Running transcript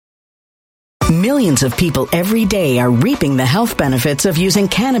Millions of people every day are reaping the health benefits of using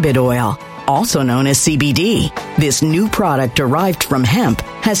cannabis oil, also known as CBD. This new product derived from hemp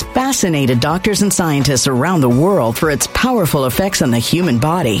has fascinated doctors and scientists around the world for its powerful effects on the human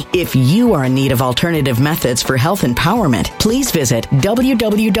body. If you are in need of alternative methods for health empowerment, please visit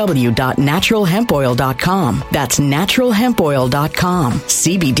www.naturalhempoil.com. That's naturalhempoil.com.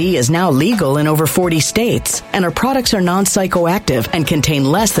 CBD is now legal in over 40 states, and our products are non-psychoactive and contain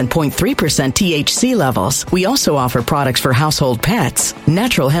less than 0.3% THC levels. We also offer products for household pets.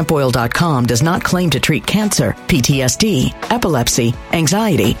 Naturalhempoil.com does not claim to treat cancer, PTSD, epilepsy,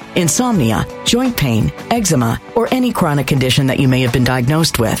 anxiety, insomnia, joint pain, eczema, or any chronic condition that you may have been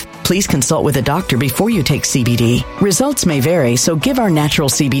diagnosed with. Please consult with a doctor before you take CBD. Results may vary, so give our natural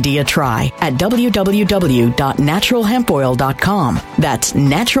CBD a try at www.naturalhempoil.com. That's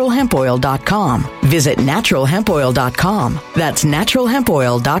naturalhempoil.com. Visit naturalhempoil.com. That's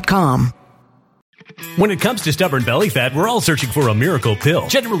naturalhempoil.com. When it comes to stubborn belly fat, we're all searching for a miracle pill.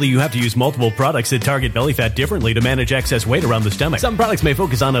 Generally, you have to use multiple products that target belly fat differently to manage excess weight around the stomach. Some products may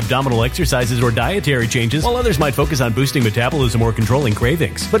focus on abdominal exercises or dietary changes, while others might focus on boosting metabolism or controlling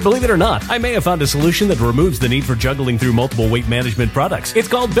cravings. But believe it or not, I may have found a solution that removes the need for juggling through multiple weight management products. It's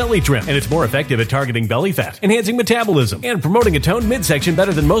called Belly Trim, and it's more effective at targeting belly fat, enhancing metabolism, and promoting a toned midsection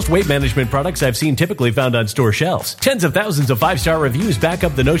better than most weight management products I've seen typically found on store shelves. Tens of thousands of 5-star reviews back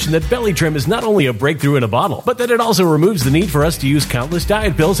up the notion that Belly Trim is not only a breakthrough in a bottle, but that it also removes the need for us to use countless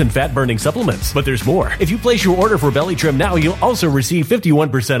diet pills and fat-burning supplements. But there's more. If you place your order for Belly Trim now, you'll also receive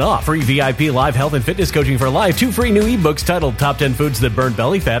 51% off, free VIP live health and fitness coaching for life, 2 free new ebooks titled Top 10 Foods That Burn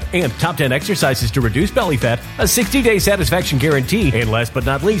Belly Fat and Top 10 Exercises to Reduce Belly Fat, a 60-day satisfaction guarantee, and last but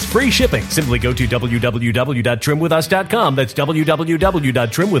not least, free shipping. Simply go to www.trimwithus.com. That's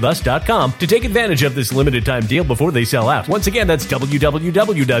www.trimwithus.com to take advantage of this limited time deal before they sell out. Once again, that's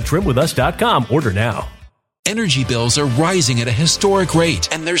www.trimwithus.com. Order now. Energy bills are rising at a historic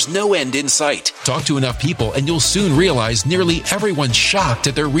rate, and there's no end in sight. Talk to enough people, and you'll soon realize nearly everyone's shocked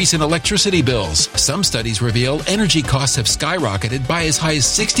at their recent electricity bills. Some studies reveal energy costs have skyrocketed by as high as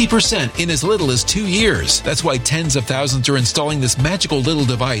 60% in as little as 2 years. That's why tens of thousands are installing this magical little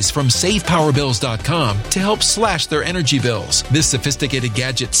device from SavePowerBills.com to help slash their energy bills. This sophisticated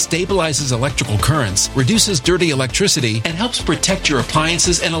gadget stabilizes electrical currents, reduces dirty electricity, and helps protect your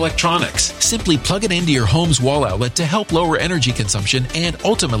appliances and electronics. Simply plug it into your home's wall outlet to help lower energy consumption and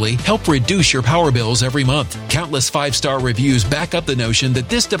ultimately help reduce your power bills every month. Countless 5-star reviews back up the notion that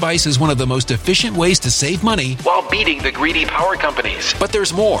this device is one of the most efficient ways to save money while beating the greedy power companies. But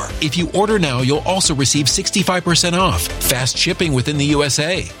there's more. If you order now, you'll also receive 65% off, fast shipping within the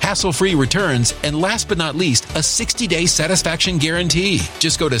USA, hassle-free returns, and last but not least, a 60-day satisfaction guarantee.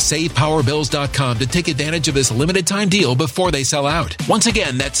 Just go to SavePowerBills.com to take advantage of this limited time deal before they sell out. Once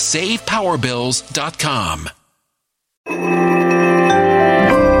again, that's SavePowerBills.com.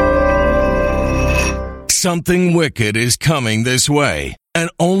 Something wicked is coming this way,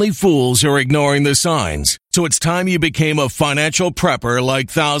 and only fools are ignoring the signs. So it's time you became a financial prepper like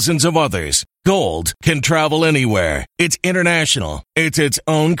thousands of others. Gold can travel anywhere. It's international. It's its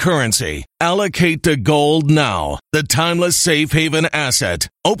own currency. Allocate to gold now, the timeless safe haven asset.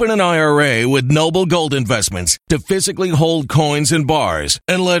 Open an IRA with Noble Gold Investments to physically hold coins and bars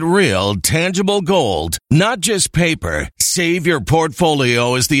and let real, tangible gold, not just paper, save your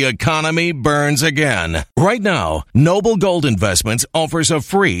portfolio as the economy burns again. Right now, Noble Gold Investments offers a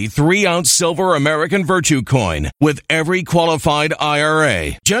free 3-ounce silver American Virtue coin with every qualified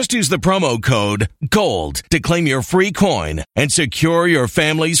IRA. Just use the promo code GOLD to claim your free coin and secure your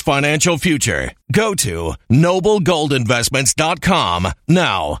family's financial future. Go to noblegoldinvestments.com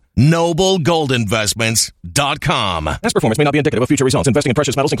now. noblegoldinvestments.com. Past performance may not be indicative of future results. Investing in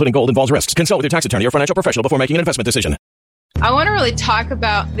precious metals, including gold, involves risks. Consult with your tax attorney or financial professional before making an investment decision. I want to really talk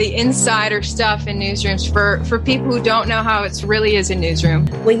about the insider stuff in newsrooms for people who don't know how it really is in newsroom.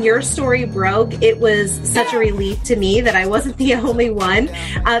 When your story broke, it was such a relief to me that I wasn't the only one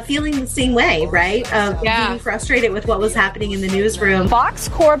feeling the same way, right? Being frustrated with what was happening in the newsroom. Fox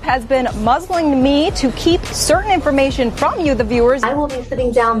Corp has been muzzling me to keep certain information from you, the viewers. I will be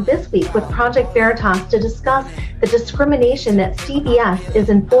sitting down this week with Project Veritas to discuss the discrimination that CBS is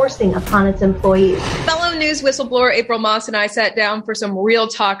enforcing upon its employees. Fellow news whistleblower April Moss and I sat down for some real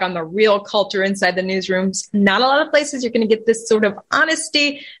talk on the real culture inside the newsrooms. Not a lot of places you're going to get this sort of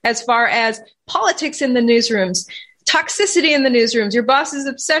honesty as far as politics in the newsrooms, toxicity in the newsrooms, your boss's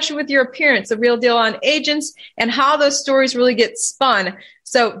obsession with your appearance, the real deal on agents, and how those stories really get spun.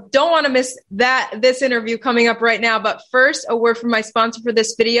 So don't want to miss this interview coming up right now. But first, a word from my sponsor for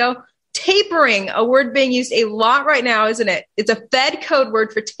this video, Tapering, a word being used a lot right now, isn't it? It's a Fed code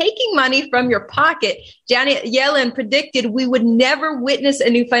word for taking money from your pocket. Janet Yellen predicted we would never witness a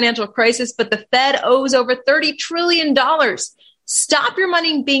new financial crisis, but the Fed owes over $30 trillion. Stop your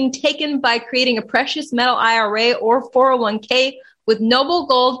money being taken by creating a precious metal IRA or 401k with Noble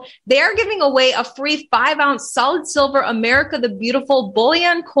Gold. They are giving away a free 5-ounce solid silver America the Beautiful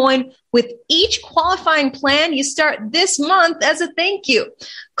bullion coin with each qualifying plan you start this month as a thank you.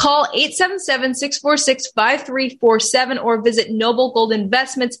 Call 877-646-5347 or visit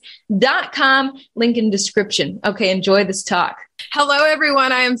noblegoldinvestments.com. Link in description. Okay, enjoy this talk. Hello,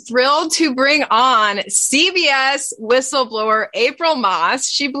 everyone. I am thrilled to bring on CBS whistleblower April Moss.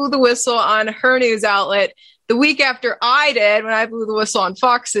 She blew the whistle on her news outlet the week after I did, when I blew the whistle on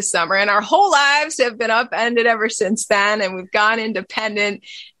Fox this summer. And our whole lives have been upended ever since then, and we've gone independent.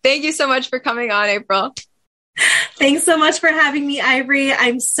 Thank you so much for coming on, April. Thanks so much for having me, Ivory.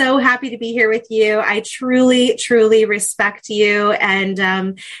 I'm so happy to be here with you. I truly, truly respect you. And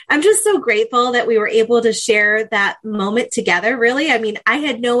I'm just so grateful that we were able to share that moment together, really. I mean, I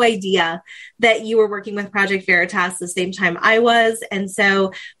had no idea that you were working with Project Veritas the same time I was. And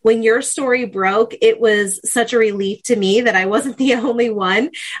so when your story broke, it was such a relief to me that I wasn't the only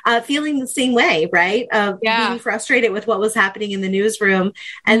one feeling the same way, right? Being frustrated with what was happening in the newsroom.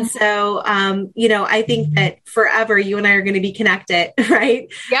 And so, I think that forever you and I are going to be connected,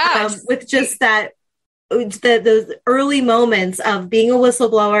 right? Yes. With just that, those early moments of being a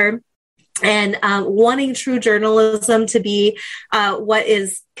whistleblower and wanting true journalism to be what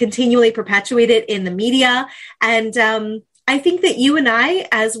is continually perpetuated in the media. And I think that you and I,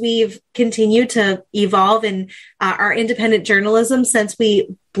 as we've continued to evolve in our independent journalism since we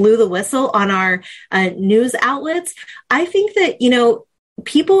blew the whistle on our news outlets, I think that,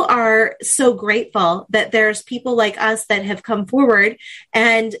 people are so grateful that there's people like us that have come forward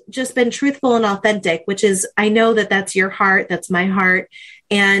and just been truthful and authentic, which is, I know that that's your heart, that's my heart.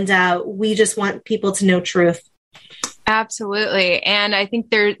 And we just want people to know truth. Absolutely. And I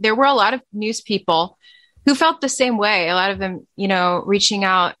think there were a lot of news people who felt the same way. A lot of them, reaching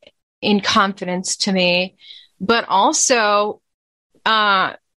out in confidence to me, but also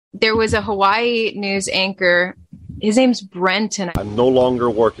there was a Hawaii news anchor. His name's Brent. And I'm no longer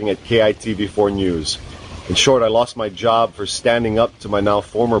working at KITV4 News. In short, I lost my job for standing up to my now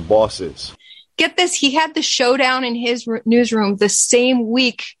former bosses. Get this, he had the showdown in his newsroom the same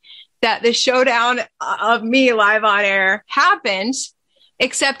week that the showdown of me live on air happened,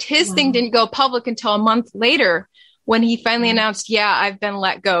 except his thing didn't go public until a month later when he finally announced, I've been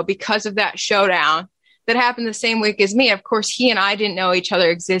let go because of that showdown that happened the same week as me. Of course, he and I didn't know each other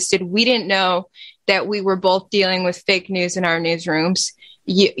existed. We didn't know that we were both dealing with fake news in our newsrooms.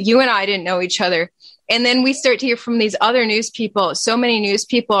 You and I didn't know each other. And then we start to hear from these other news people. So many news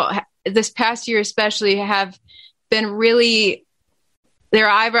people this past year especially have been really, their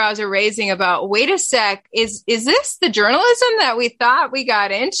eyebrows are raising about, wait a sec, is this the journalism that we thought we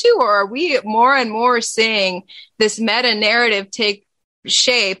got into? Or are we more and more seeing this meta narrative take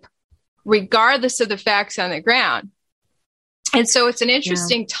shape regardless of the facts on the ground? And so it's an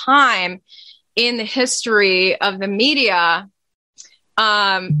interesting time in the history of the media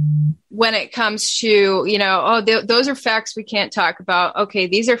when it comes to, those are facts we can't talk about. Okay,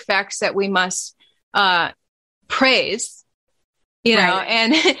 these are facts that we must praise,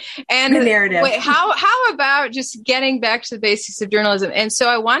 and the narrative. Wait, how about just getting back to the basics of journalism? And so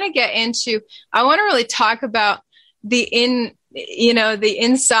I want to really talk about the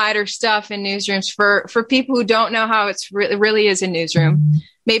insider stuff in newsrooms for people who don't know how it's really is a newsroom.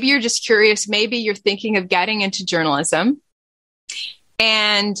 Maybe you're just curious. Maybe you're thinking of getting into journalism.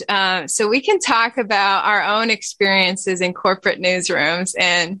 And so we can talk about our own experiences in corporate newsrooms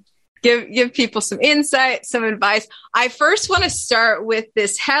and give people some insight, some advice. I first want to start with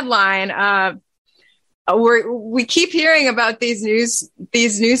this headline. We keep hearing about these news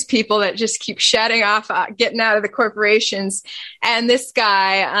people that just keep shutting off, getting out of the corporations. And this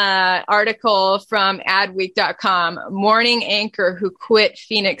guy, article from adweek.com, morning anchor who quit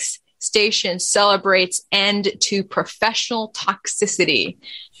Phoenix station celebrates end to professional toxicity.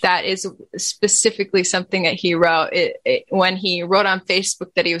 That is specifically something that he wrote when he wrote on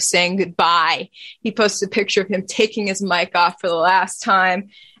Facebook that he was saying goodbye. He posted a picture of him taking his mic off for the last time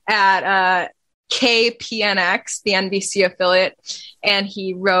at KPNX, the NBC affiliate, and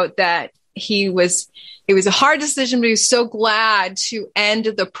he wrote that it was a hard decision, but he was so glad to end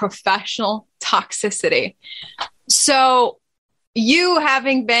the professional toxicity. So you,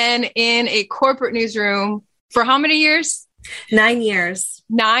 having been in a corporate newsroom for how many years? 9 years.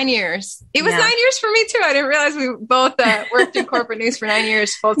 9 years. It was 9 years for me too. I didn't realize we both worked in corporate news for 9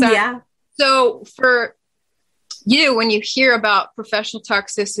 years full time. Yeah. So for you, when you hear about professional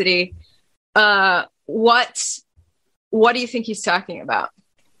toxicity, what do you think he's talking about?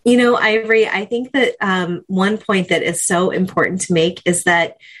 You know, Ivory, I think that one point that is so important to make is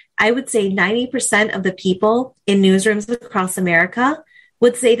that I would say 90% of the people in newsrooms across America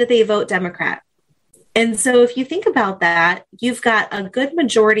would say that they vote Democrat. And so if you think about that, you've got a good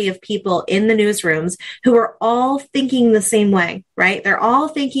majority of people in the newsrooms who are all thinking the same way, right? They're all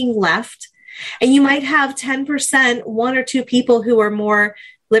thinking left. And you might have 10%, one or two people who are more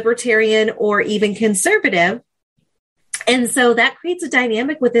libertarian or even conservative. And so that creates a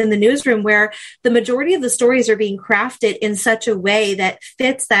dynamic within the newsroom where the majority of the stories are being crafted in such a way that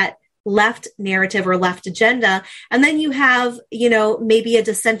fits that left narrative or left agenda. And then you have, you know, maybe a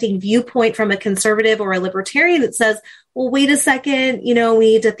dissenting viewpoint from a conservative or a libertarian that says, well, wait a second, you know,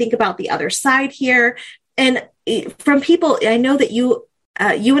 we need to think about the other side here. And from people, I know that you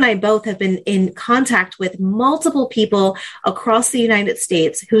and I both have been in contact with multiple people across the United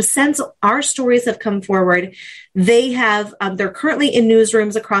States who, since our stories have come forward, they have, they're currently in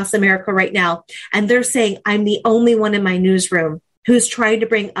newsrooms across America right now. And they're saying, I'm the only one in my newsroom who's trying to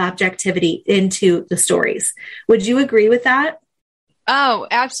bring objectivity into the stories. Would you agree with that? Oh,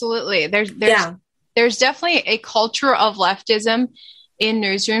 absolutely. There's definitely a culture of leftism in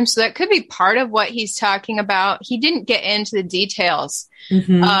newsrooms. So that could be part of what he's talking about. He didn't get into the details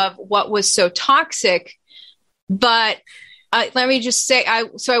of what was so toxic, but let me just say, I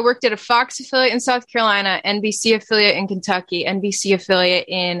worked at a Fox affiliate in South Carolina, NBC affiliate in Kentucky, NBC affiliate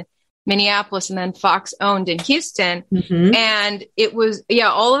in Minneapolis, and then Fox owned in Houston. And it was,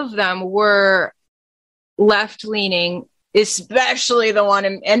 all of them were left leaning, especially the one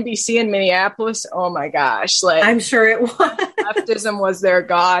in NBC in Minneapolis. Oh my gosh. Like, I'm sure it was. Leftism was their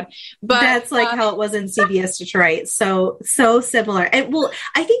God. But that's like how it was in CBS Detroit. So similar. And well,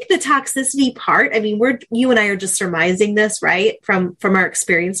 I think the toxicity part, I mean, you and I are just surmising this, right? From our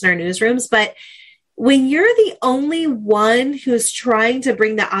experience in our newsrooms, but when you're the only one who's trying to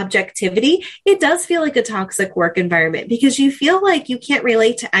bring the objectivity, it does feel like a toxic work environment because you feel like you can't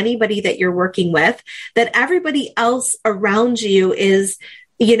relate to anybody that you're working with, that everybody else around you is,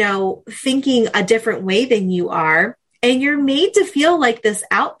 you know, thinking a different way than you are. And you're made to feel like this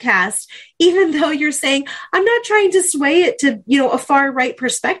outcast, even though you're saying, I'm not trying to sway it to, you know, a far right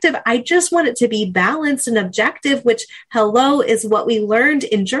perspective. I just want it to be balanced and objective, which, is what we learned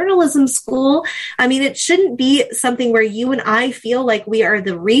in journalism school. I mean, it shouldn't be something where you and I feel like we are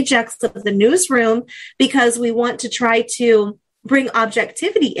the rejects of the newsroom because we want to try to bring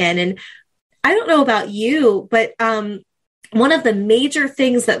objectivity in. And I don't know about you, but, one of the major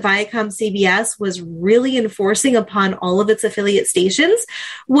things that Viacom CBS was really enforcing upon all of its affiliate stations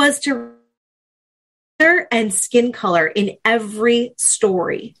was to and skin color in every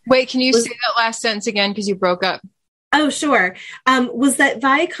story. Wait, can you say that last sentence again? Because you broke up. Oh, sure. Was that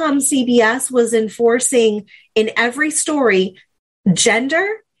Viacom CBS was enforcing in every story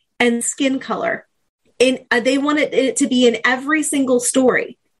gender and skin color. They wanted it to be in every single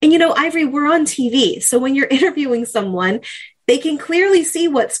story. And, you know, Ivory, we're on TV. So when you're interviewing someone, they can clearly see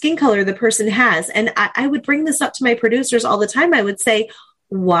what skin color the person has. And I would bring this up to my producers all the time. I would say,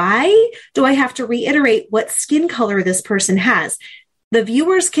 why do I have to reiterate what skin color this person has? The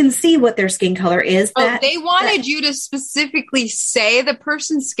viewers can see what their skin color is. They wanted you to specifically say the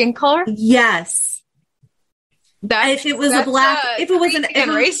person's skin color? Yes. If it was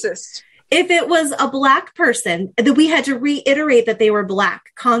racist. If it was a black person, that we had to reiterate that they were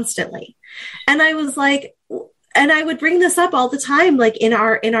black constantly. And I was like, and I would bring this up all the time, like in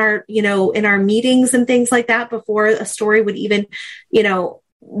our, you know, in our meetings and things like that before a story would even, you know,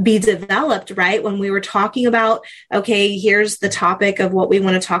 be developed, right? When we were talking about, okay, here's the topic of what we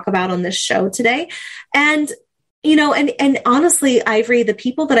want to talk about on this show today. And, you know, and honestly, Ivory, the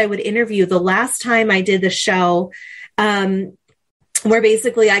people that I would interview, the last time I did the show, where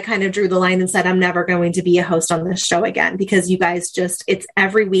basically I kind of drew the line and said, I'm never going to be a host on this show again, because you guys it's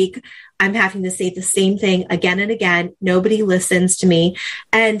every week I'm having to say the same thing again and again. Nobody listens to me.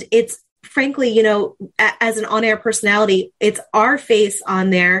 And it's frankly, you know, as an on-air personality, it's our face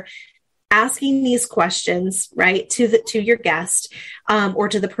on there asking these questions, right, to your guest or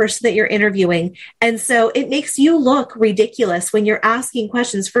to the person that you're interviewing. And so it makes you look ridiculous when you're asking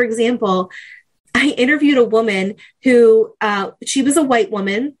questions. For example, I interviewed a woman who, she was a white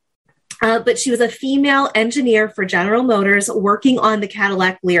woman, but she was a female engineer for General Motors working on the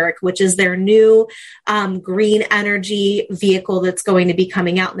Cadillac Lyric, which is their new green energy vehicle that's going to be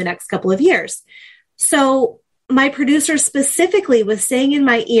coming out in the next couple of years. So my producer specifically was saying in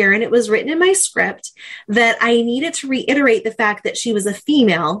my ear, and it was written in my script, that I needed to reiterate the fact that she was a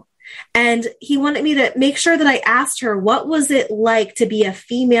female. And he wanted me to make sure that I asked her, what was it like to be a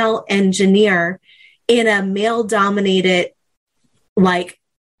female engineer in a male dominated like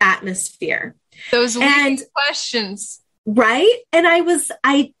atmosphere? Those leading questions. Right. And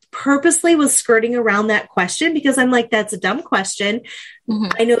I purposely was skirting around that question because I'm like, that's a dumb question. Mm-hmm.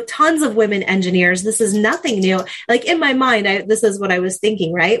 I know tons of women engineers. This is nothing new. Like in my mind, this is what I was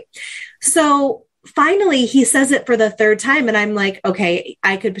thinking. Right. So finally he says it for the third time. And I'm like, okay,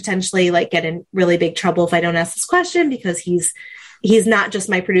 I could potentially like get in really big trouble if I don't ask this question because he's not just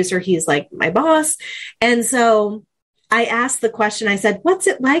my producer. He's like my boss. And so I asked the question, I said, what's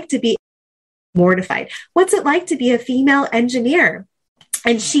it like to be mortified? What's it like to be a female engineer?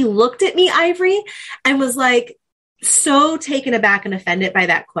 And she looked at me, Ivory, and was like so taken aback and offended by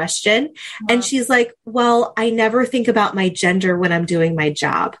that question. Wow. And she's like, well, I never think about my gender when I'm doing my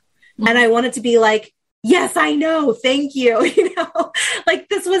job. Mm-hmm. And I wanted to be like, yes, I know. Thank you. You know, like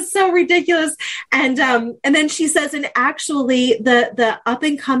this was so ridiculous. And then she says, and actually the up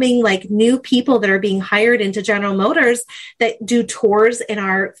and coming, like new people that are being hired into General Motors that do tours in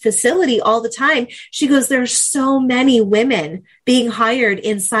our facility all the time. She goes, there's so many women being hired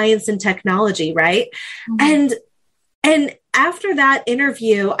in science and technology. Right. Mm-hmm. And after that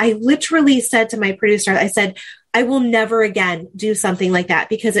interview, I literally said to my producer, I said, I will never again do something like that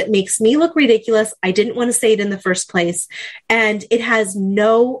because it makes me look ridiculous. I didn't want to say it in the first place. And it has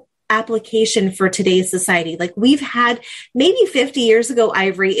no application for today's society. Like we've had maybe 50 years ago,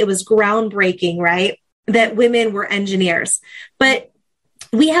 Ivory, it was groundbreaking, right? That women were engineers, but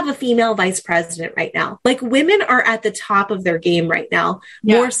we have a female vice president right now. Like women are at the top of their game right now,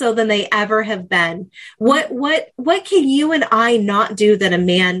 more so than they ever have been. What can you and I not do that a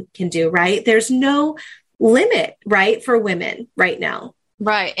man can do, right? There's no limit, right, for women right now.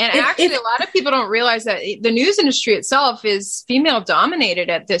 Right. And actually, a lot of people don't realize that the news industry itself is female dominated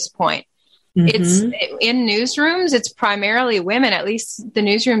at this point. Mm-hmm. It's in newsrooms. It's primarily women, at least the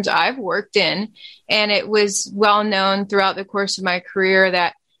newsrooms I've worked in. And it was well known throughout the course of my career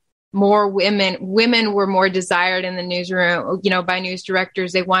that more women were more desired in the newsroom, you know, by news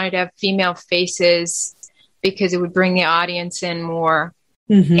directors. They wanted to have female faces because it would bring the audience in more.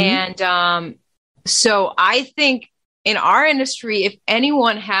 Mm-hmm. And, so I think in our industry, if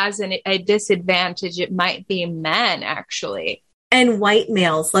anyone has a disadvantage, it might be men, actually. And white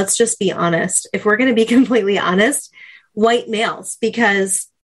males. Let's just be honest. If we're going to be completely honest, white males, because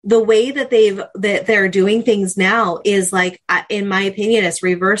the way that they're doing things now is like, in my opinion, it's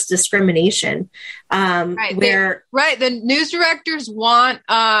reverse discrimination. Right. The news directors want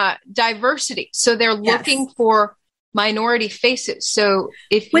diversity. So they're looking for minority faces. So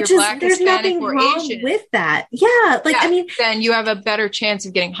if you're Black, there's Hispanic, nothing or wrong Asian with that. Yeah. I mean, then you have a better chance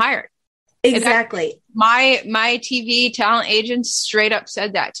of getting hired. Exactly. My TV talent agents straight up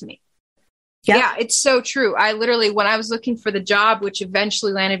said that to me. Yep. Yeah, it's so true. I literally, when I was looking for the job, which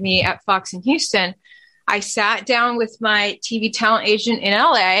eventually landed me at Fox in Houston, I sat down with my TV talent agent in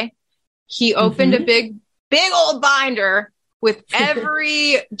LA. He opened a big old binder with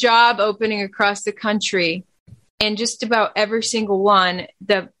every job opening across the country. And just about every single one,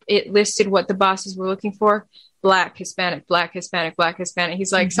 it listed what the bosses were looking for. Black, Hispanic, Black, Hispanic, Black, Hispanic.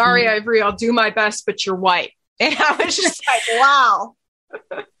 He's like, sorry, Ivory, I'll do my best, but you're white. And I was just like, wow.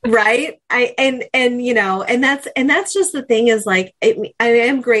 Right. That's just the thing is like, I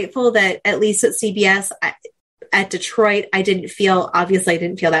am grateful that at least at CBS, at Detroit, I didn't feel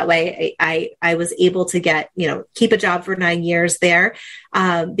that way. I was able to keep a job for 9 years there,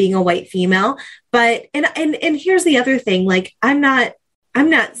 being a white female. But, and here's the other thing, like, I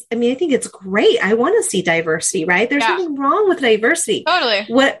think it's great. I want to see diversity, right? There's nothing wrong with diversity. Totally.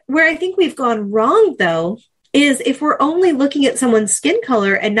 Where I think we've gone wrong though, is if we're only looking at someone's skin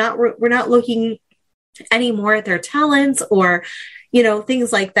color and we're not looking anymore at their talents or,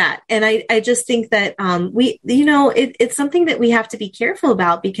 things like that. And I just think that it's something that we have to be careful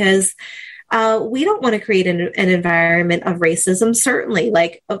about because we don't want to create an environment of racism. Certainly,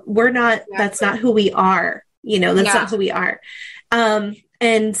 like we're not. That's not who we are. That's not who we are. And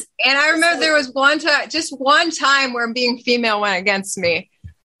I remember there was one time where being female went against me.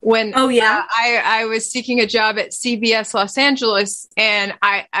 When I was seeking a job at CBS Los Angeles, and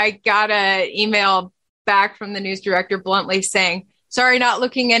I got an email back from the news director bluntly saying, "Sorry, not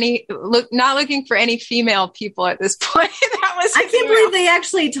looking for any female people at this point." I can't believe they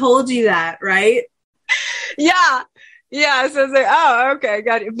actually told you that, right? Yeah. So I was like, "Oh, okay,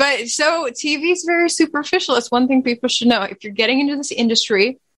 got it." But so TV is very superficial. It's one thing people should know. If you're getting into this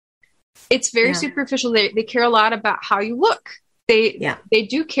industry, It's very superficial. They care a lot about how you look. They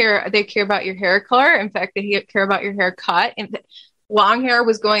do care. They care about your hair color. In fact, they care about your haircut. And long hair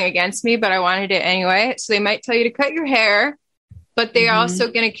was going against me, but I wanted it anyway. So they might tell you to cut your hair, but they are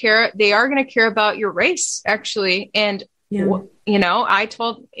also going to care. They are going to care about your race, actually. And I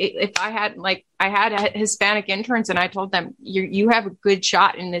told, if I had Hispanic interns, and I told them, you have a good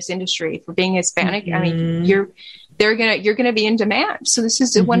shot in this industry for being Hispanic. I mean, you're going to be in demand. So this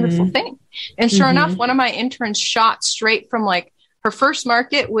is a wonderful thing. And sure enough, one of my interns shot straight from her first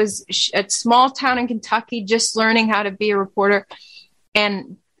market was a small town in Kentucky, just learning how to be a reporter.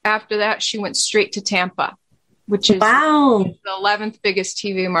 And after that, she went straight to Tampa, which is the 11th biggest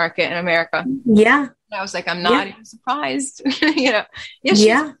TV market in America. Yeah. And I was like, I'm not even surprised. She's a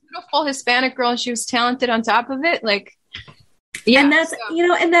beautiful Hispanic girl. She was talented on top of it. And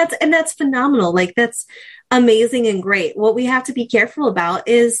that's phenomenal. That's amazing and great. What we have to be careful about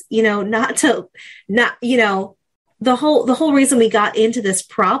is, the whole reason we got into this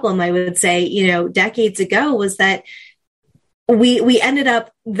problem, I would say, decades ago, was that we ended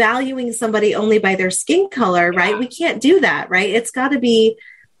up valuing somebody only by their skin color, right? We can't do that, right? It's got to be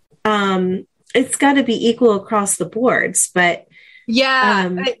equal across the boards. But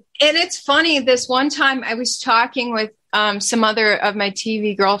and it's funny. This one time I was talking with some other of my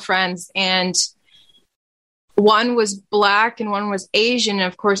TV girlfriends, and one was Black and one was Asian. And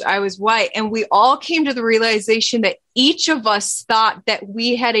of course I was white. And we all came to the realization that each of us thought that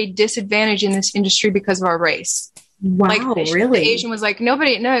we had a disadvantage in this industry because of our race. Wow, really? The Asian was like,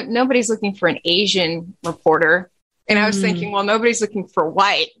 nobody's looking for an Asian reporter. And I was thinking, well, nobody's looking for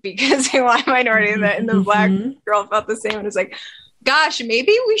white because they want minority. And the Black girl felt the same. And it's like, gosh,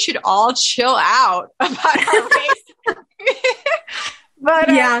 maybe we should all chill out about our race.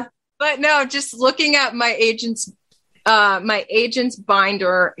 But no, just looking at my agent's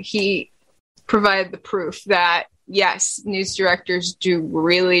binder, he provided the proof that yes, news directors do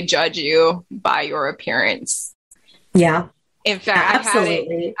really judge you by your appearance. Yeah. In fact,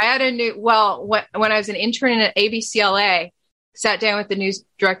 when I was an intern at ABCLA, sat down with the news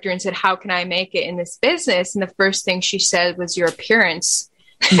director and said, how can I make it in this business? And the first thing she said was your appearance.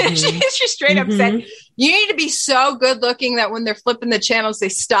 She straight up said, you need to be so good looking that when they're flipping the channels, they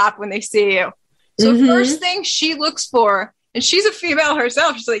stop when they see you. So first thing she looks for, and she's a female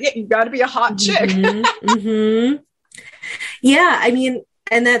herself, she's like, yeah, you got to be a hot chick. Yeah, I mean,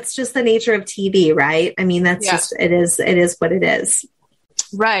 and that's just the nature of TV, right? I mean, that's just, it is what it is.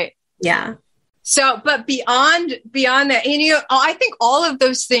 Right. Yeah. So, but beyond that, and I think all of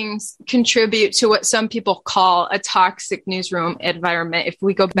those things contribute to what some people call a toxic newsroom environment. If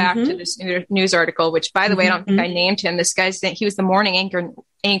we go back to this news article, which by the way, I don't think I named him. This guy's he was the morning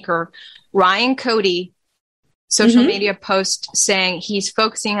anchor, Ryan Cody, social media post saying he's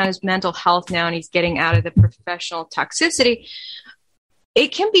focusing on his mental health now and he's getting out of the professional toxicity. It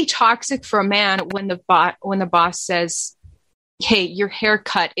can be toxic for a man when the boss says, hey, your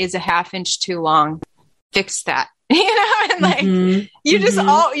haircut is a half inch too long. Fix that. And you just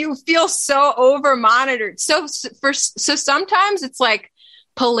you feel so over monitored. So sometimes it's like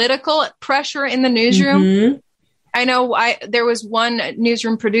political pressure in the newsroom. I know there was one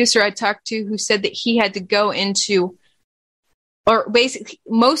newsroom producer I talked to who said that he had to go into, or basically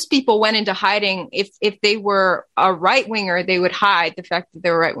most people went into hiding. If they were a right winger, they would hide the fact that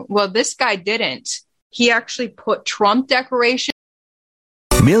they were right wing. Well, this guy didn't. He actually put Trump decorations.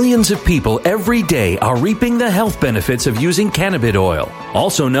 Millions of people every day are reaping the health benefits of using cannabis oil,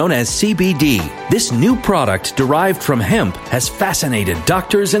 also known as CBD. This new product derived from hemp has fascinated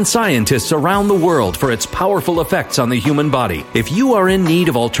doctors and scientists around the world for its powerful effects on the human body. If you are in need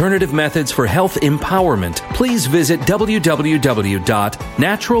of alternative methods for health empowerment, please visit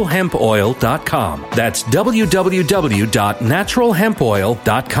www.naturalhempoil.com. That's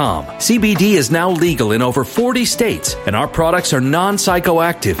www.naturalhempoil.com. CBD is now legal in over 40 states, and our products are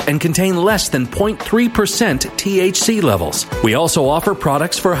non-psychoactive and contain less than 0.3% THC levels. We also offer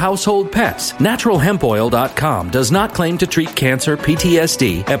products for household pets. NaturalHempOil.com does not claim to treat cancer,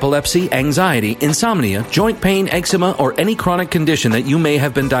 PTSD, epilepsy, anxiety, insomnia, joint pain, eczema, or any chronic condition that you may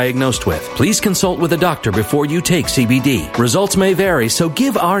have been diagnosed with. Please consult with a doctor before you take CBD. Results may vary, so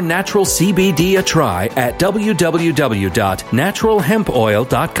give our natural CBD a try at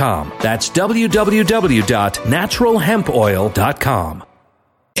www.naturalhempoil.com. That's www.naturalhempoil.com.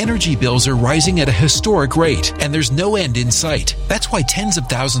 Energy bills are rising at a historic rate, and there's no end in sight. That's why tens of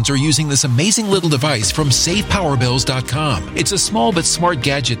thousands are using this amazing little device from SavePowerBills.com. It's a small but smart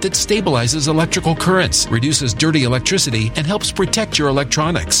gadget that stabilizes electrical currents, reduces dirty electricity, and helps protect your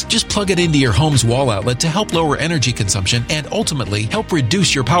electronics. Just plug it into your home's wall outlet to help lower energy consumption and ultimately help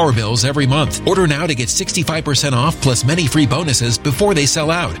reduce your power bills every month. Order now to get 65% off plus many free bonuses before they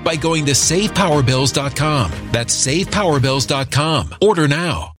sell out by going to SavePowerBills.com. That's SavePowerBills.com. Order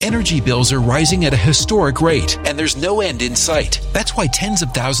now. Energy bills are rising at a historic rate, and there's no end in sight. That's why tens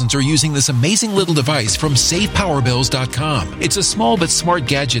of thousands are using this amazing little device from SavePowerBills.com. It's a small but smart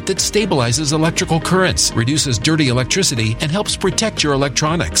gadget that stabilizes electrical currents, reduces dirty electricity, and helps protect your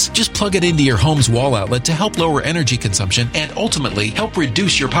electronics. Just plug it into your home's wall outlet to help lower energy consumption and ultimately help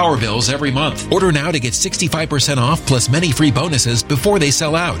reduce your power bills every month. Order now to get 65% off plus many free bonuses before they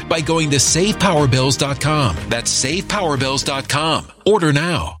sell out by going to SavePowerBills.com. That's SavePowerBills.com. Order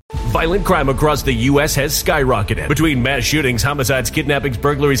now. Violent crime across the U.S. has skyrocketed. Between mass shootings, homicides, kidnappings,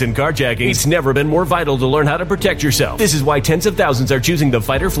 burglaries, and carjackings, it's never been more vital to learn how to protect yourself. This is why tens of thousands are choosing the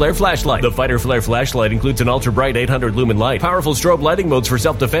Fighter Flare flashlight. The Fighter Flare flashlight includes an ultra-bright 800 lumen light, powerful strobe lighting modes for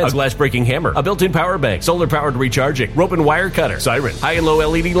self-defense, a glass-breaking hammer, a built-in power bank, solar-powered recharging, rope and wire cutter, siren, high and low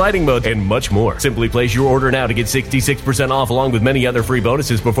LED lighting mode, and much more. Simply place your order now to get 66% off along with many other free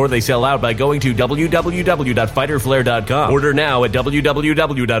bonuses before they sell out by going to www.fighterflare.com. Order now at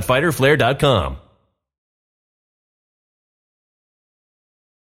www.fighterflare.com.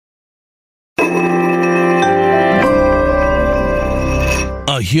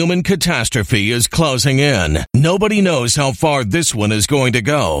 A human catastrophe is closing in. Nobody knows how far this one is going to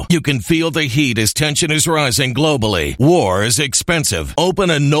go. You can feel the heat as tension is rising globally. War is expensive.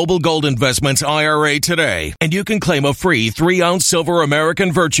 Open a Noble Gold Investments IRA today, and you can claim a free 3-ounce silver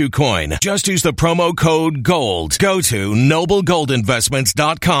American Virtue coin. Just use the promo code GOLD. Go to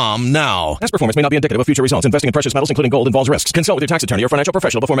noblegoldinvestments.com now. Past performance may not be indicative of future results. Investing in precious metals, including gold, involves risks. Consult with your tax attorney or financial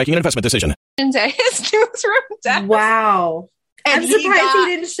professional before making an investment decision. His newsroom desk. Wow. And I'm surprised he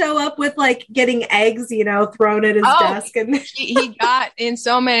didn't show up with like getting eggs, thrown at his desk. And he got, in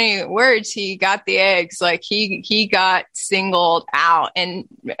so many words, he got the eggs. Like he got singled out and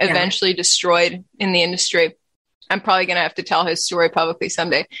eventually destroyed in the industry. I'm probably going to have to tell his story publicly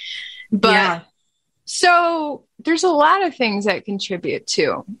someday. But so there's a lot of things that contribute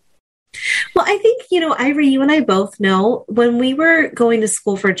too. Well, I think, Ivory, you and I both know when we were going to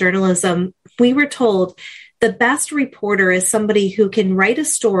school for journalism, we were told the best reporter is somebody who can write a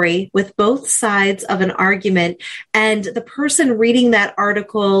story with both sides of an argument, and the person reading that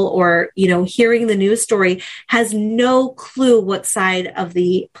article or, hearing the news story has no clue what side of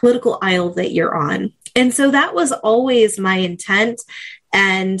the political aisle that you're on. And so that was always my intent.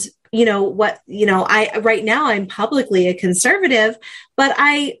 And, right now I'm publicly a conservative, but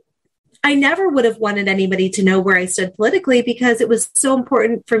I never would have wanted anybody to know where I stood politically because it was so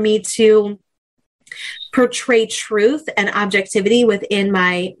important for me to portray truth and objectivity within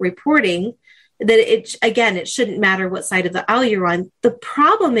my reporting that it shouldn't matter what side of the aisle you're on. The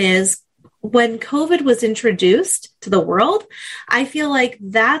problem is when COVID was introduced to the world, I feel like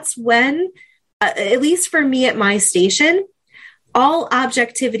that's when, at least for me at my station, all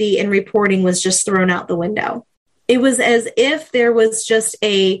objectivity in reporting was just thrown out the window. It was as if there was just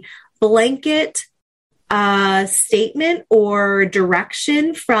a blanket statement or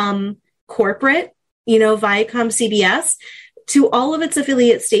direction from corporate, Viacom, CBS, to all of its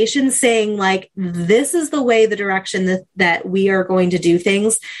affiliate stations saying, like, this is the way, the direction that we are going to do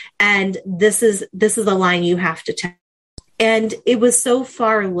things. And this is the line you have to take. And it was so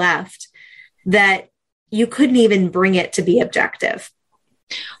far left that you couldn't even bring it to be objective.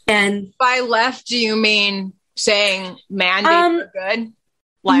 And by left, do you mean saying mandates are good?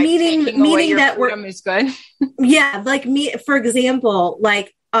 Like meaning that freedom is good? Yeah. Like for example,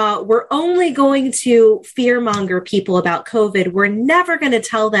 we're only going to fearmonger people about COVID. We're never going to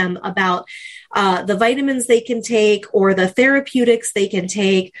tell them about the vitamins they can take or the therapeutics they can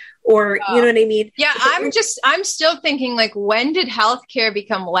take, or you know what I mean? Yeah, I'm still thinking, like, when did healthcare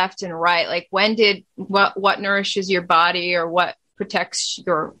become left and right? Like, when did what nourishes your body or what protects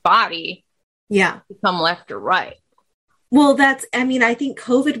your body become left or right? Well, I think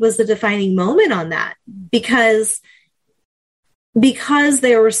COVID was the defining moment on that because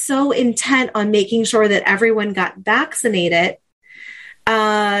they were so intent on making sure that everyone got vaccinated,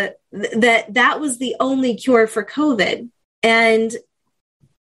 that was the only cure for COVID. And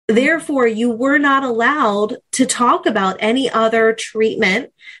therefore, you were not allowed to talk about any other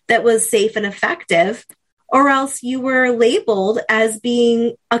treatment that was safe and effective or else you were labeled as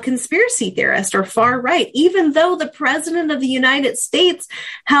being a conspiracy theorist or far right, even though the president of the United States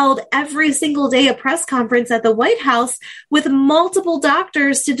held every single day a press conference at the White House with multiple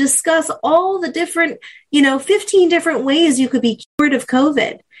doctors to discuss all the different, 15 different ways you could be cured of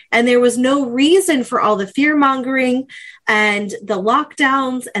COVID. And there was no reason for all the fear mongering and the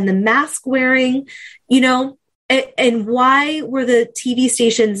lockdowns and the mask wearing, and why were the TV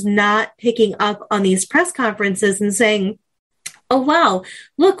stations not picking up on these press conferences and saying, oh, wow,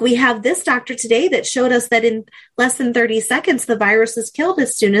 look, we have this doctor today that showed us that in less than 30 seconds, the virus is killed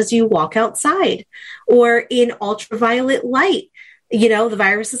as soon as you walk outside, or in ultraviolet light, the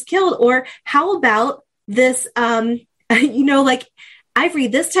virus is killed. Or how about this, like Ivory,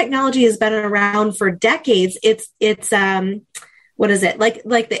 this technology has been around for decades. It's what is it? Like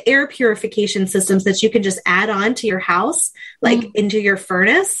the air purification systems that you can just add on to your house, like into your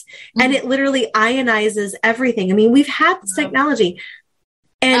furnace, and it literally ionizes everything. I mean, we've had this technology.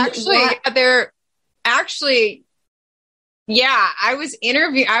 And I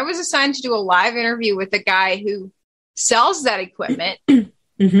was assigned to do a live interview with a guy who sells that equipment.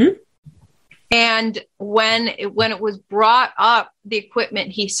 And when it was brought up, the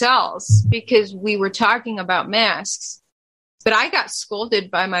equipment he sells, because we were talking about masks, but I got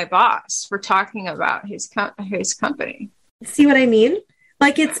scolded by my boss for talking about his company. See what I mean?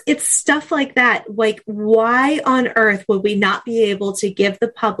 Like it's stuff like that. Like, why on earth would we not be able to give the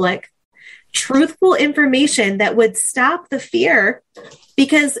public truthful information that would stop the fear?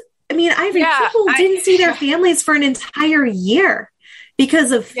 Because Ivory, people didn't see their families for an entire year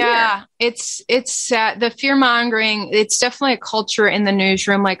because of fear. Yeah, it's sad. The fear mongering. It's definitely a culture in the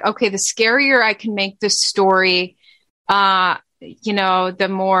newsroom. Like, okay, the scarier I can make this story, the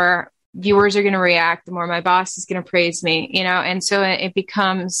more viewers are going to react, the more my boss is going to praise me, and so it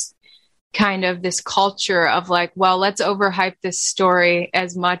becomes kind of this culture of like, well, let's overhype this story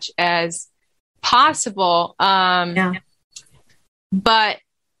as much as possible. But,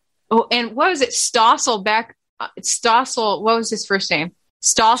 and what was it? Stossel, what was his first name?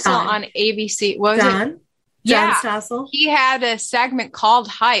 Stossel on ABC. What was it? John Stossel. He had a segment called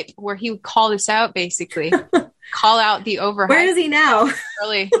Hype where he would call this out, basically. Call out the overhype. Where is he now?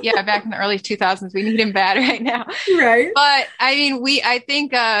 Back in the early 2000s. We need him bad right now. Right. But I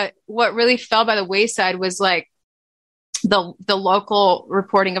think what really fell by the wayside was like the local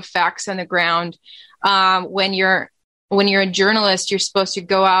reporting of facts on the ground. When you're a journalist, you're supposed to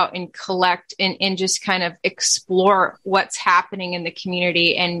go out and collect and just kind of explore what's happening in the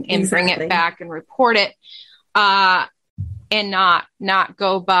community and bring it back and report it. And not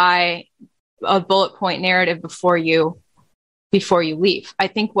go by a bullet point narrative before you leave. I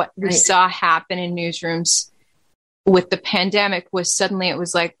think what we saw happen in newsrooms with the pandemic was suddenly it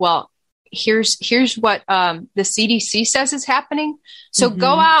was like, well, here's what the CDC says is happening. So go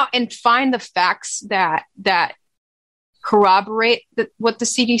out and find the facts that corroborate what the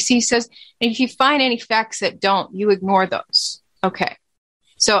CDC says. And if you find any facts that don't, you ignore those. Okay.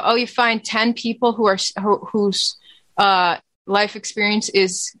 So, you find 10 people whose life experience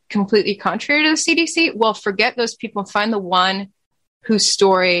is completely contrary to the CDC. Well, forget those people. Find the one whose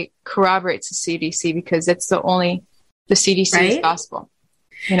story corroborates the CDC, because that's the CDC is gospel.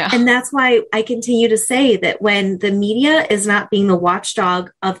 And that's why I continue to say that when the media is not being the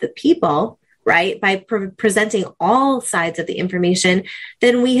watchdog of the people, right, by presenting all sides of the information,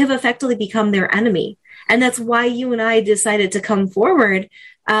 then we have effectively become their enemy. And that's why you and I decided to come forward,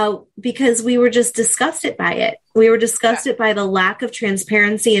 because we were just disgusted by it. We were disgusted by the lack of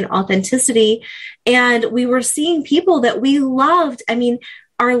transparency and authenticity. And we were seeing people that we loved.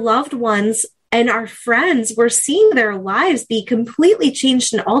 Our loved ones and our friends were seeing their lives be completely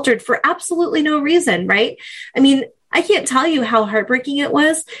changed and altered for absolutely no reason, right? I can't tell you how heartbreaking it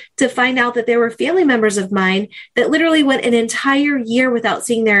was to find out that there were family members of mine that literally went an entire year without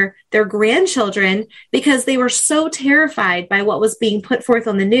seeing their grandchildren because they were so terrified by what was being put forth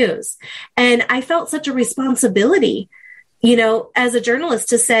on the news. And I felt such a responsibility, as a journalist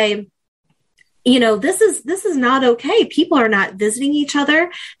to say, this is not okay. People are not visiting each other.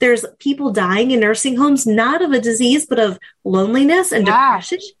 There's people dying in nursing homes, not of a disease, but of loneliness and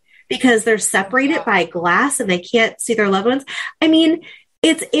depression, because they're separated by glass and they can't see their loved ones.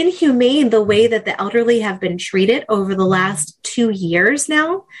 It's inhumane the way that the elderly have been treated over the last 2 years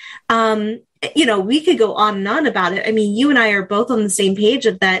now. We could go on and on about it. You and I are both on the same page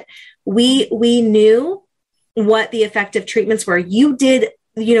of that. We knew what the effective treatments were. You did,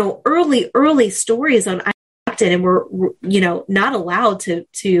 early stories on ivermectin and were, not allowed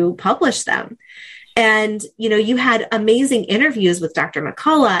to publish them. And, you had amazing interviews with Dr.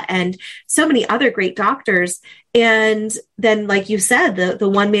 McCullough and so many other great doctors. And then, like you said, the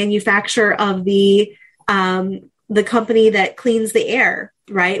one manufacturer of the company that cleans the air,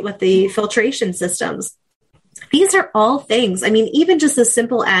 right, with the filtration systems. These are all things. I mean, even just as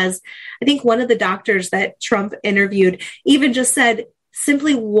simple as, I think one of the doctors that Trump interviewed even just said,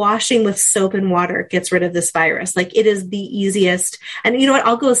 simply washing with soap and water gets rid of this virus. Like, it is the easiest. And you know what?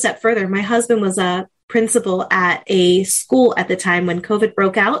 I'll go a step further. My husband was a principal at a school at the time when COVID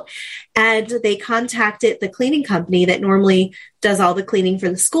broke out, and they contacted the cleaning company that normally does all the cleaning for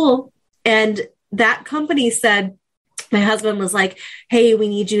the school. And that company said, my husband was like, hey, we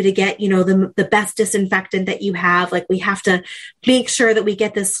need you to get, the best disinfectant that you have. Like, we have to make sure that we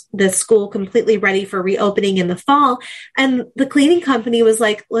get this school completely ready for reopening in the fall. And the cleaning company was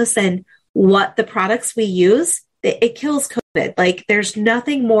like, listen, what the products we use, it kills COVID. Like, there's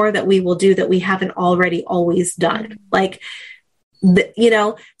nothing more that we will do that we haven't already always done. Like,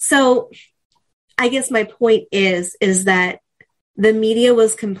 so I guess my point is that the media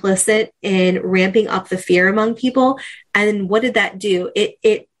was complicit in ramping up the fear among people. And what did that do?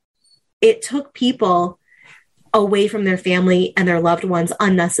 It took people away from their family and their loved ones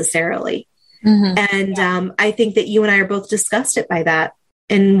unnecessarily. Mm-hmm. And I think that you and I are both disgusted by that,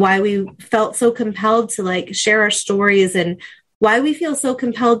 and why we felt so compelled to share our stories, and why we feel so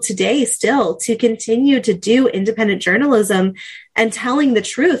compelled today still to continue to do independent journalism and telling the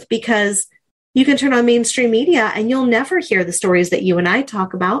truth, because you can turn on mainstream media and you'll never hear the stories that you and I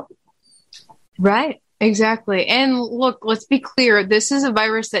talk about. Right. Exactly. And look, let's be clear. This is a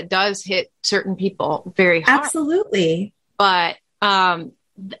virus that does hit certain people very hard. Absolutely. But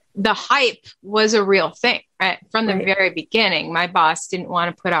the hype was a real thing, right? From the very beginning. My boss didn't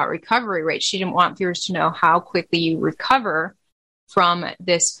want to put out recovery rates. She didn't want viewers to know how quickly you recover from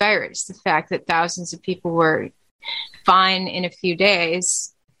this virus. The fact that thousands of people were fine in a few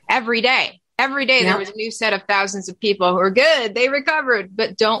days, every day. Every day there was a new set of thousands of people who were good. They recovered,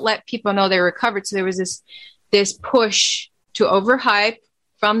 but don't let people know they recovered. So there was this push to overhype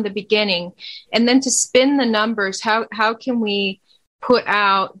from the beginning, and then to spin the numbers. How can we put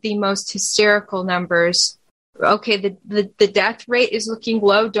out the most hysterical numbers? Okay, the death rate is looking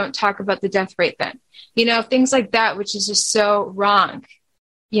low. Don't talk about the death rate then. Things like that, which is just so wrong.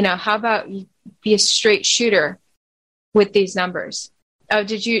 How about you be a straight shooter with these numbers? Oh,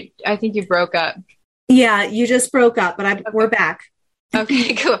 I think you broke up. Yeah, you just broke up, but we're back.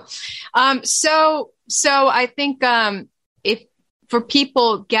 Okay, cool. So I think if for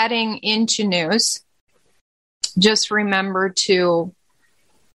people getting into news, just remember to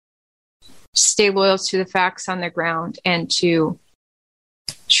stay loyal to the facts on the ground and to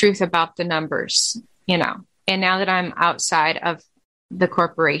truth about the numbers, And now that I'm outside of the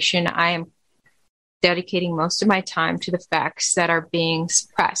corporation, I am dedicating most of my time to the facts that are being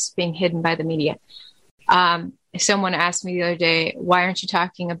suppressed, being hidden by the media. Someone asked me the other day, why aren't you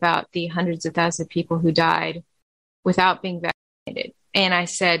talking about the hundreds of thousands of people who died without being vaccinated? And I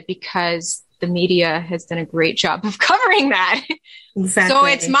said, because the media has done a great job of covering that. Exactly. So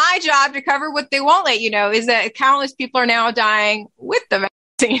it's my job to cover what they won't let you know, is that countless people are now dying with the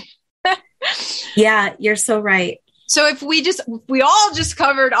vaccine. Yeah, you're so right. So if we all just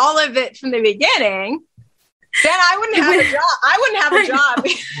covered all of it from the beginning, then I wouldn't have a job. I wouldn't have a job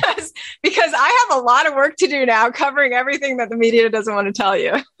because I have a lot of work to do now covering everything that the media doesn't want to tell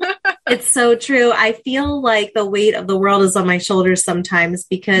you. It's so true. I feel like the weight of the world is on my shoulders sometimes,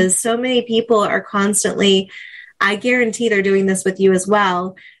 because so many people are constantly, I guarantee they're doing this with you as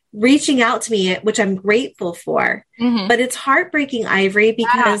well, reaching out to me, which I'm grateful for. Mm-hmm. But it's heartbreaking, Ivory,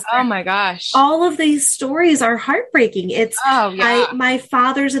 because oh my gosh, all of these stories are heartbreaking. It's my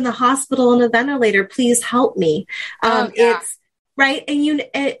father's in the hospital on a ventilator. Please help me. It's right. And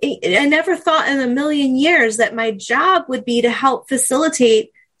I never thought in a million years that my job would be to help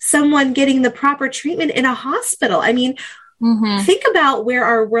facilitate someone getting the proper treatment in a hospital. I mean, think about where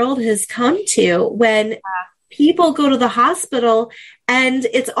our world has come to when people go to the hospital and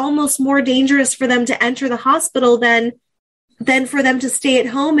it's almost more dangerous for them to enter the hospital than for them to stay at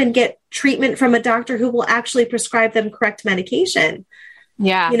home and get treatment from a doctor who will actually prescribe them correct medication.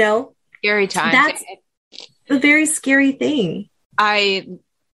 Yeah. Scary times. That's a very scary thing.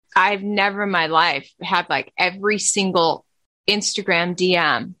 I've never in my life had every single Instagram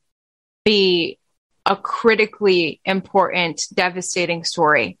DM be a critically important, devastating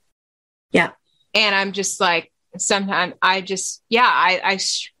story. Yeah. And I'm just sometimes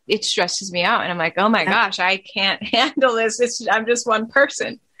it stresses me out. And I'm like, oh my gosh, I can't handle this. I'm just one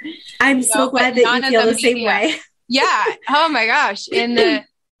person. I'm so glad that you feel the same way. Yeah. Oh my gosh. And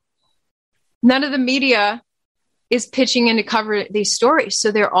none of the media is pitching in to cover these stories.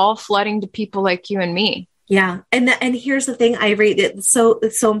 So they're all flooding to people like you and me. Yeah. And here's the thing, Ivory, it's so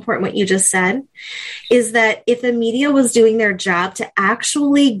important what you just said, is that if the media was doing their job to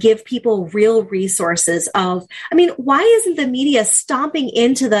actually give people real resources why isn't the media stomping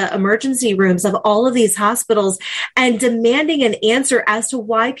into the emergency rooms of all of these hospitals and demanding an answer as to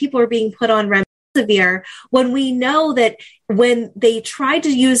why people are being put on remdesivir, when we know that when they tried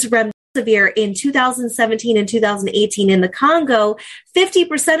to use remdesivir in 2017 and 2018 in the Congo,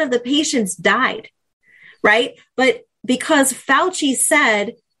 50% of the patients died. Right. But because Fauci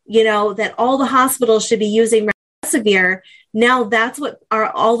said, that all the hospitals should be using remdesivir, now that's what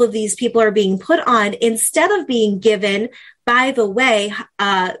all of these people are being put on instead of being given, by the way,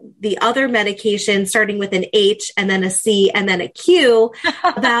 the other medication starting with an H and then a C and then a Q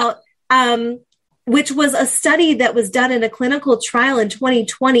about, which was a study that was done in a clinical trial in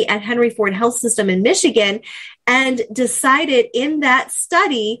 2020 at Henry Ford Health System in Michigan, and decided in that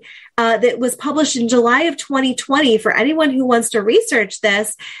study that was published in July of 2020, for anyone who wants to research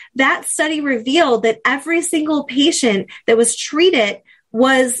this, that study revealed that every single patient that was treated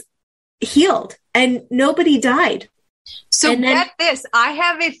was healed and nobody died. So get this, I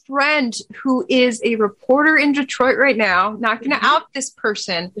have a friend who is a reporter in Detroit right now, not going to out this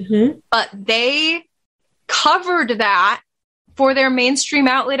person, but they covered that for their mainstream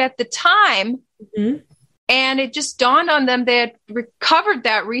outlet at the time. And it just dawned on them, they had recovered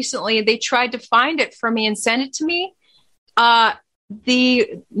that recently. They tried to find it for me and send it to me.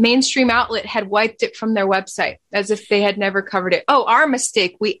 The mainstream outlet had wiped it from their website as if they had never covered it. Oh, our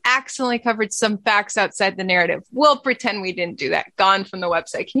mistake. We accidentally covered some facts outside the narrative. We'll pretend we didn't do that. Gone from the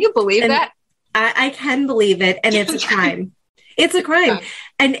website. Can you believe that? I can believe it. And it's a crime. It's a crime.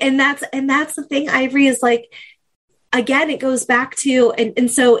 And that's the thing, Ivory, is like, again, it goes back to, and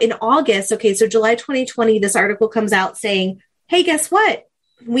so in August, so July 2020, this article comes out saying, hey, guess what?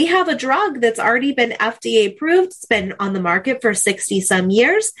 We have a drug that's already been FDA approved. It's been on the market for 60 some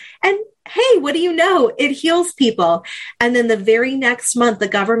years. And hey, what do you know? It heals people. And then the very next month, the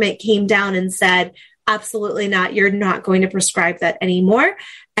government came down and said, absolutely not. You're not going to prescribe that anymore.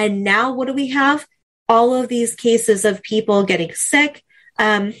 And now what do we have? All of these cases of people getting sick.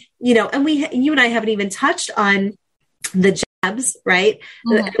 And you and I haven't even touched on the jabs, right?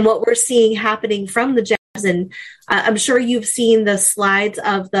 And what we're seeing happening from the jabs. And I'm sure you've seen the slides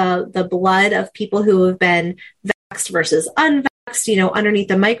of the blood of people who have been vaxxed versus unvaxxed, underneath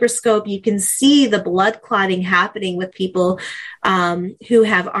the microscope. You can see the blood clotting happening with people who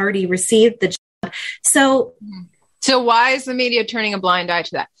have already received the jab. So why is the media turning a blind eye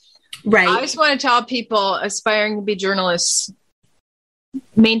to that? Right. I just want to tell people aspiring to be journalists,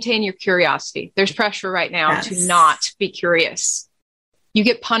 maintain your curiosity. There's pressure right now to not be curious. You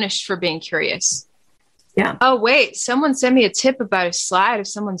get punished for being curious. Yeah. Oh, wait, someone sent me a tip about a slide of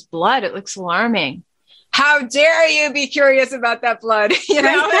someone's blood. It looks alarming. How dare you be curious about that blood?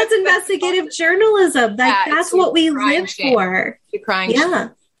 Right? That's investigative journalism. That's what we live for. You're crying. Yeah.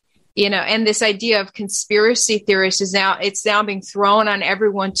 And this idea of conspiracy theorists is now being thrown on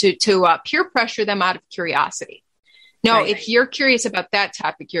everyone to peer pressure them out of curiosity. No, if you're curious about that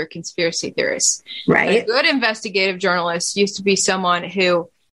topic, you're a conspiracy theorist. Right. A good investigative journalist used to be someone who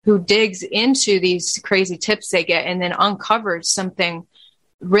digs into these crazy tips they get and then uncovers something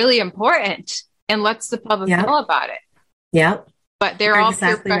really important and lets the public know about it. Yeah. But they're all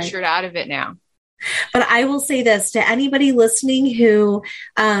peer pressured out of it now. But I will say this to anybody listening who,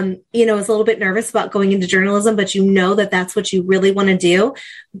 is a little bit nervous about going into journalism, but that that's what you really want to do.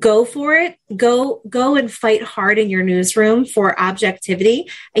 Go for it. Go and fight hard in your newsroom for objectivity.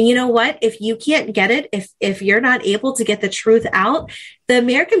 And you know what? If you can't get it, if you're not able to get the truth out, the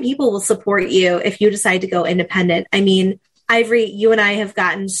American people will support you if you decide to go independent. I mean, Ivory, you and I have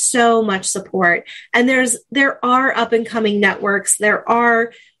gotten so much support, and there are up and coming networks. There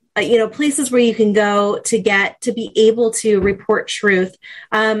are places where you can go to be able to report truth,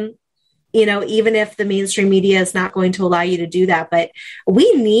 even if the mainstream media is not going to allow you to do that. But we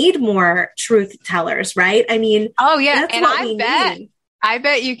need more truth tellers, right? I mean, oh yeah. And I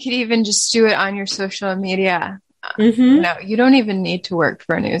bet you could even just do it on your social media. No, you don't even need to work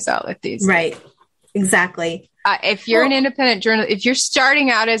for a news outlet these days. Right. Exactly. If you're an independent journalist, if you're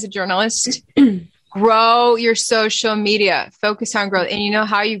starting out as a journalist, grow your social media, focus on growth. And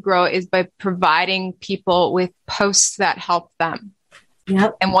how you grow is by providing people with posts that help them.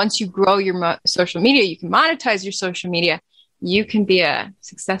 Yep. And once you grow your social media, you can monetize your social media. You can be a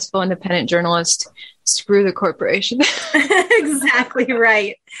successful independent journalist. Screw the corporation. Exactly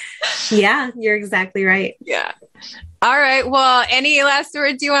right. Yeah, you're exactly right. Yeah. All right. Well, any last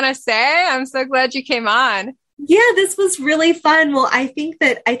words you want to say? I'm so glad you came on. Yeah, this was really fun. Well, I think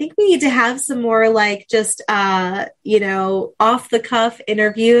we need to have some more like just, off the cuff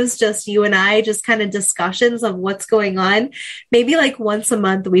interviews, just you and I, just kind of discussions of what's going on. Maybe like once a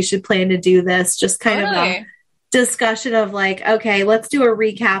month, we should plan to do this, just kind of a discussion of like, okay, let's do a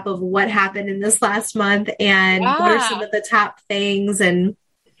recap of what happened in this last month and what are some of the top things. And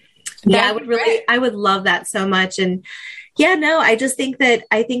I would love that so much. And I just think that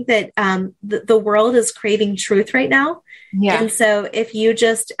the world is craving truth right now. Yeah. And so if you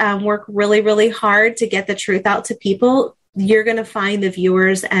just work really, really hard to get the truth out to people, you're going to find the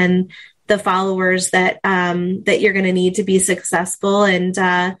viewers and the followers that you're going to need to be successful. And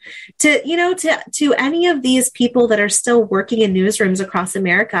to any of these people that are still working in newsrooms across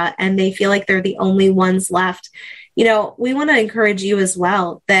America and they feel like they're the only ones left, we want to encourage you as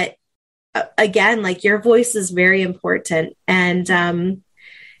well that, again, like your voice is very important. And,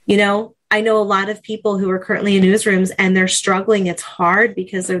 I know a lot of people who are currently in newsrooms and they're struggling. It's hard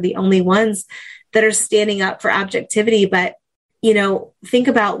because they're the only ones that are standing up for objectivity. But, think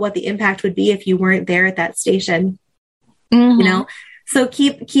about what the impact would be if you weren't there at that station, so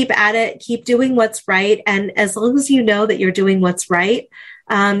keep at it, keep doing what's right. And as long as you know that you're doing what's right,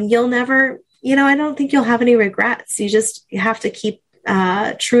 you'll never, I don't think you'll have any regrets. You just have to keep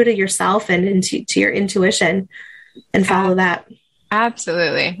true to yourself and to your intuition and follow that.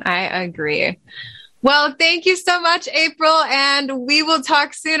 Absolutely. I agree. Well, thank you so much, April. And we will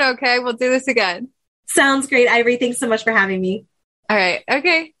talk soon. Okay. We'll do this again. Sounds great. Ivory, thanks so much for having me. All right.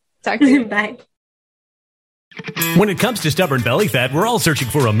 Okay. Talk to you. Bye. When it comes to stubborn belly fat, we're all searching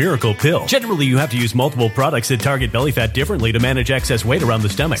for a miracle pill. Generally, you have to use multiple products that target belly fat differently to manage excess weight around the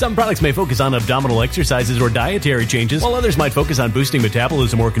stomach. Some products may focus on abdominal exercises or dietary changes, while others might focus on boosting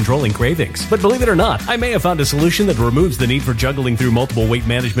metabolism or controlling cravings. But believe it or not, I may have found a solution that removes the need for juggling through multiple weight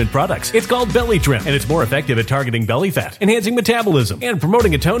management products. It's called Belly Trim, and it's more effective at targeting belly fat, enhancing metabolism, and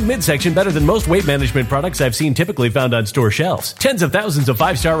promoting a toned midsection better than most weight management products I've seen typically found on store shelves. Tens of thousands of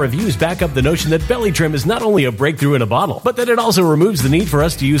 5-star reviews back up the notion that Belly Trim is not only a breakthrough in a bottle, but that it also removes the need for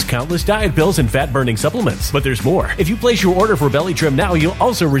us to use countless diet pills and fat-burning supplements. But there's more. If you place your order for Belly Trim now, you'll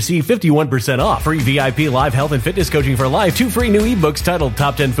also receive 51% off, free VIP live health and fitness coaching for life, 2 free new ebooks titled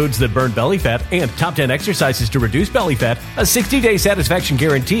Top 10 Foods That Burn Belly Fat and Top 10 Exercises to Reduce Belly Fat, a 60-day satisfaction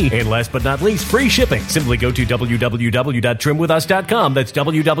guarantee, and last but not least, free shipping. Simply go to www.trimwithus.com. That's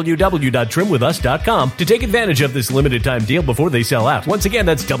www.trimwithus.com to take advantage of this limited time deal before they sell out. Once again,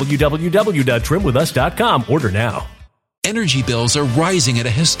 that's www.trimwithus.com. Order now. Energy bills are rising at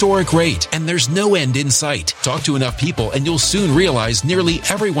a historic rate, and there's no end in sight. Talk to enough people, and you'll soon realize nearly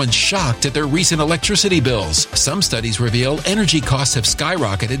everyone's shocked at their recent electricity bills. Some studies reveal energy costs have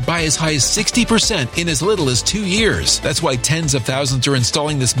skyrocketed by as high as 60% in as little as 2 years. That's why tens of thousands are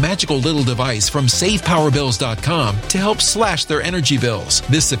installing this magical little device from SavePowerBills.com to help slash their energy bills.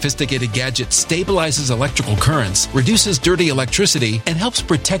 This sophisticated gadget stabilizes electrical currents, reduces dirty electricity, and helps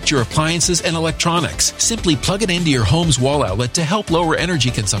protect your appliances and electronics. Simply plug it into your home's wall outlet to help lower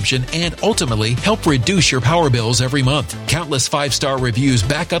energy consumption and ultimately help reduce your power bills every month. Countless 5-star reviews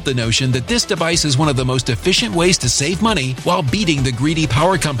back up the notion that this device is one of the most efficient ways to save money while beating the greedy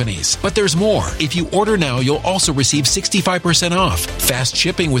power companies. But there's more. If you order now, you'll also receive 65% off, fast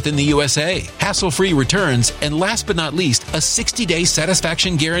shipping within the USA, hassle-free returns, and last but not least, a 60-day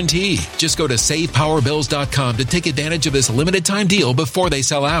satisfaction guarantee. Just go to SavePowerBills.com to take advantage of this limited time deal before they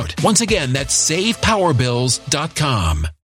sell out. Once again, that's SavePowerBills.com.